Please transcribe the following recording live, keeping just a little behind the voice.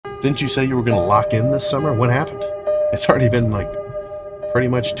Didn't you say you were going to lock in this summer? What happened? It's already been like pretty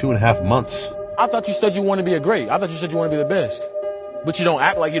much 2.5 months. I thought you said you want to be a great. I thought you said you want to be the best. But you don't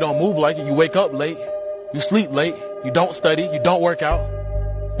act like you don't move like it. You wake up late. You sleep late. You don't study. You don't work out.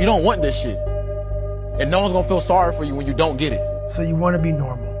 You don't want this shit. And no one's going to feel sorry for you when you don't get it. So you want to be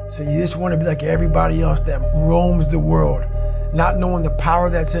normal. So you just want to be like everybody else that roams the world, not knowing the power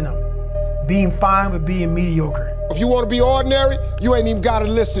that's in them. Being fine with being mediocre. If you want to be ordinary, you ain't even got to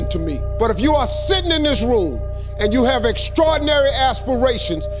listen to me. But if you are sitting in this room and you have extraordinary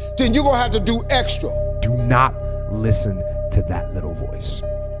aspirations, then you're going to have to do extra. Do not listen to that little voice.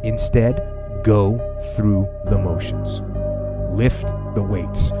 Instead, go through the motions. Lift the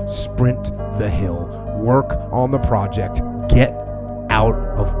weights, sprint the hill, work on the project, get out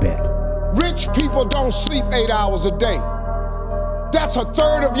of bed. Rich people don't sleep 8 hours a day. That's a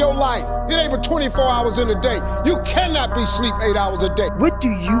third of your life. It ain't but 24 hours in a day. You cannot be sleep 8 hours a day. What do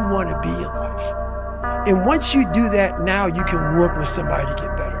you want to be in life? And once you do that, now you can work with somebody to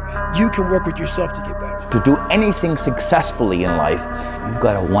get better. You can work with yourself to get better. To do anything successfully in life, you've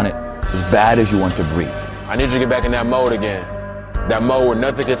got to want it as bad as you want to breathe. I need you to get back in that mode again. That mode where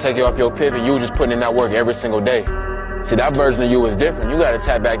nothing can take you off your pivot. You just putting in that work every single day. See, that version of you is different. You got to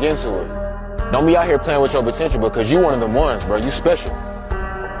tap back into it. Don't be out here playing with your potential because you one of them ones, bro. You special.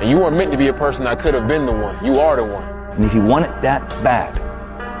 And you weren't meant to be a person that could have been the one. You are the one. And if you want it that bad,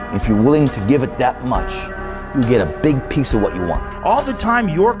 if you're willing to give it that much, you get a big piece of what you want. All the time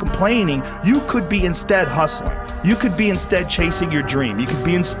you're complaining, you could be instead hustling. You could be instead chasing your dream. You could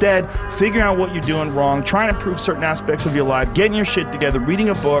be instead figuring out what you're doing wrong, trying to improve certain aspects of your life, getting your shit together, reading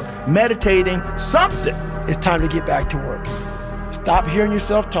a book, meditating, something. It's time to get back to work. Stop hearing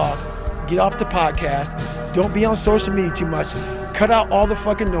yourself talk. Get off the podcast. Don't be on social media too much. Cut out all the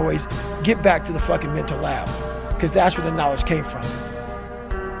fucking noise. Get back to the fucking mental lab. Because that's where the knowledge came from.